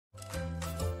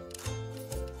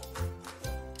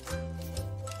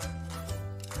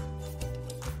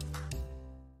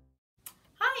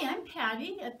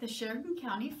Patti at the Sheridan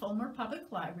County Fulmer Public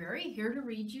Library, here to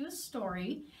read you a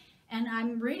story. And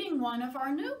I'm reading one of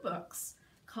our new books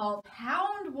called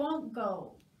Hound Won't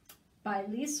Go by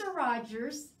Lisa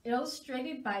Rogers,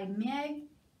 illustrated by Meg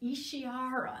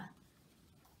Ishihara.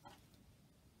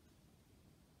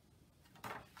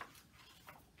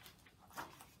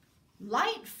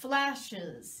 Light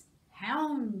flashes,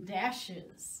 hound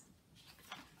dashes.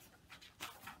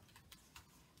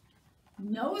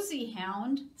 Nosy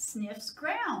hound sniffs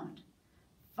ground,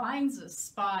 finds a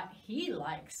spot he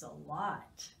likes a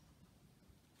lot.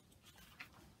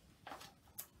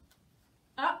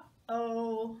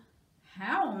 Uh-oh,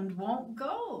 hound won't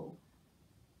go.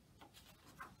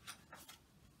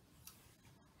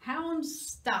 Hound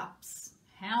stops,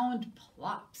 hound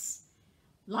plops.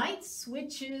 Light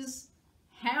switches,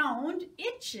 hound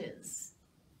itches.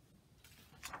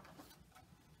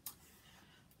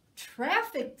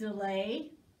 Traffic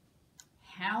delay,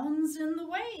 hound's in the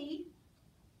way.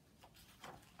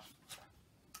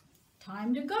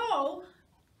 Time to go,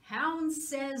 hound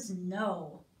says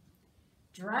no.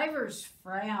 Drivers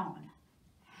frown,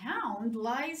 hound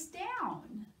lies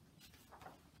down.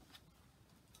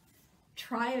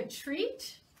 Try a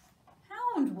treat,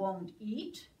 hound won't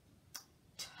eat.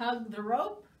 Tug the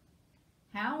rope,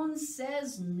 hound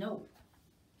says nope.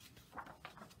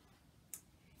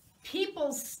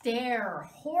 People stare,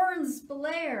 horns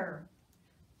blare.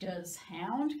 Does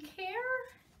hound care?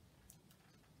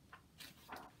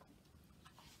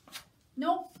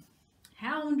 Nope,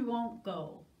 hound won't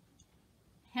go.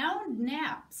 Hound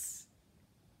naps.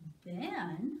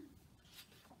 Then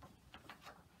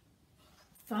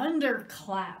thunder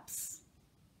claps.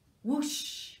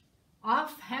 Whoosh,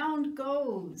 off hound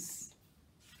goes.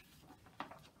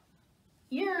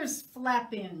 Ears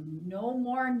flapping, no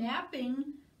more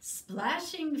napping.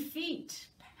 Splashing feet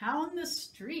pound the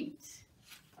street.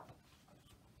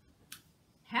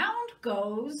 Hound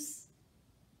goes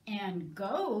and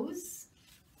goes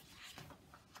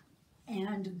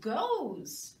and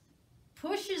goes.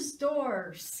 Pushes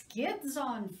door, skids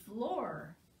on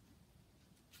floor.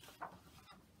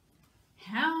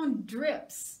 Hound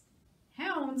drips,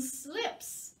 hound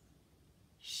slips.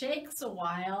 Shakes a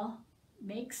while,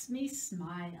 makes me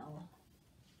smile.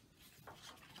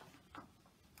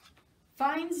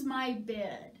 Finds my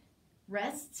bed,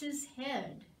 rests his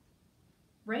head.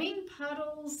 Rain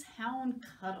puddles, hound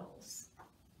cuddles.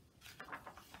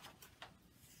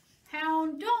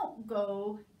 Hound don't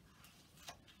go.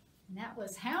 And that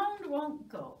was Hound Won't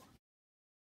Go.